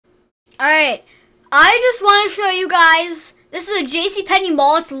Alright, I just want to show you guys, this is a JCPenney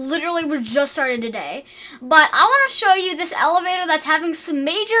mall. It literally was just started today. But I want to show you this elevator that's having some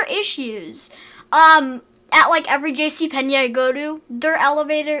major issues. At like every JCPenney I go to, their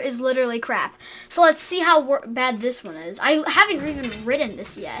elevator is literally crap. So let's see how bad this one is. I haven't even ridden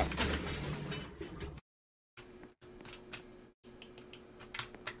this yet.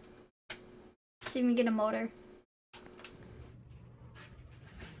 See if we can get a motor.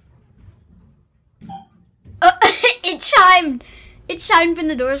 It chimed. It chimed when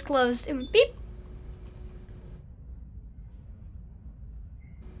the doors closed. It went beep.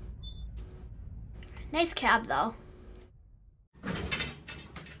 Nice cab though.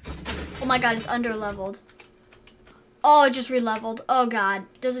 Oh my god, it's under leveled. Oh, it just re-leveled. Oh god.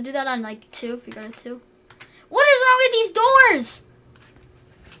 Does it do that on like 2? If you go to 2? What is wrong with these doors?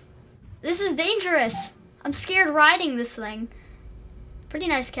 This is dangerous. I'm scared riding this thing. Pretty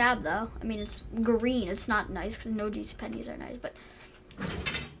nice cab though. I mean, it's green. It's not nice because no JCPenney's are nice, but.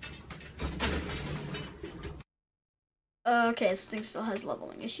 Okay, this thing still has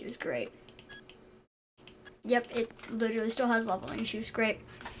leveling issues. Great. Yep, it literally still has leveling issues. Great.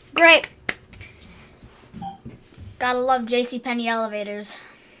 Great. Gotta love JCPenney elevators.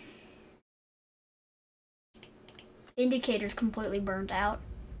 Indicator's completely burned out.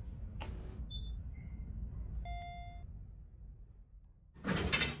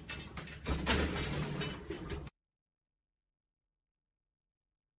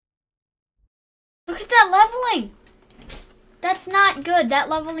 Look at that leveling. That's not good. That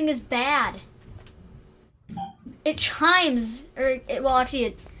leveling is bad. It chimes, well, actually,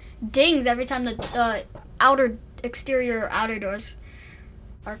 it dings every time the exterior or outer doors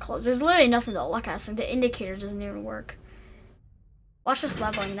are closed. There's literally nothing to look at. So the indicator doesn't even work. Watch this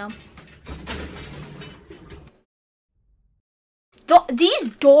leveling though. These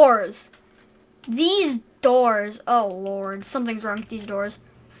doors. Oh lord, something's wrong with these doors.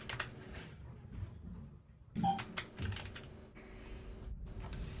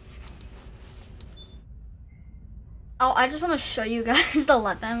 Oh, I just want to show you guys the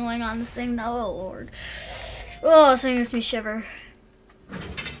leveling on this thing though. Oh lord. Oh, this thing makes me shiver.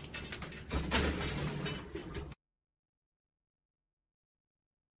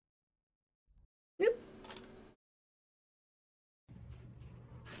 Nope.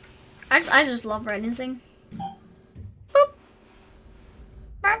 I just love riding this thing. Boop.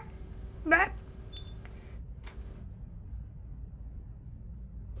 Bark. Bark.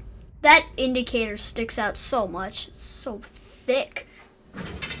 That indicator sticks out so much. It's so thick.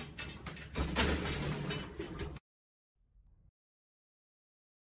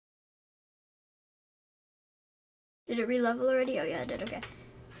 Did it re-level already? Oh yeah, it did. Okay.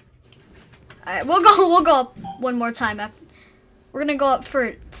 All right, we'll go up one more time. We're gonna go up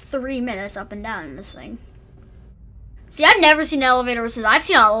for 3 minutes up and down in this thing. See, I've never seen an elevator since. I've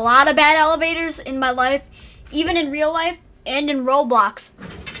seen a lot of bad elevators in my life, even in real life and in Roblox.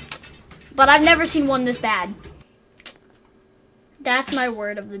 But I've never seen one this bad. That's my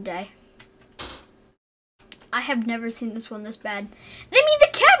word of the day. I have never seen this one this bad. I mean,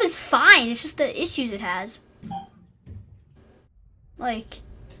 the cab is fine. It's just the issues it has. Like.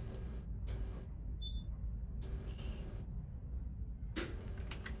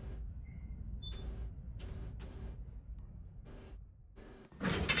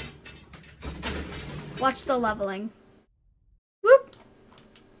 Watch the leveling. Whoop.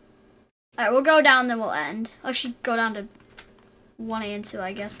 Alright, we'll go down, then we'll end. I should go down to 1 and 2,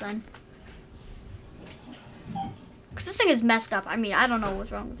 I guess, then. Because this thing is messed up. I mean, I don't know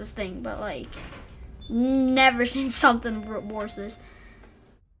what's wrong with this thing, but, like, never seen something worse than this.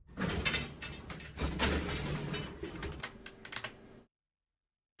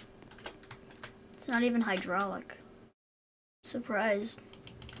 It's not even hydraulic. Surprised.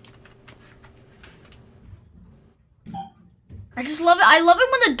 I just love it. I love it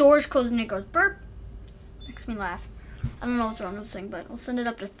when the doors close and it goes burp. Makes me laugh. I don't know what's wrong with this thing, but we'll send it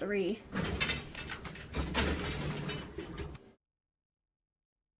up to 3.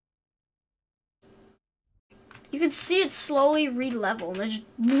 You can see it slowly re-level. Just...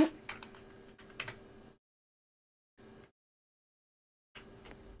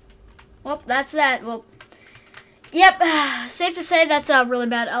 Well, that's that. Well, yep, safe to say that's a really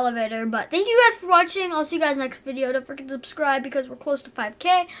bad elevator, but thank you guys for watching. I'll see you guys next video. Don't forget to subscribe because we're close to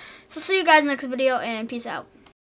 5K. So see you guys next video and peace out.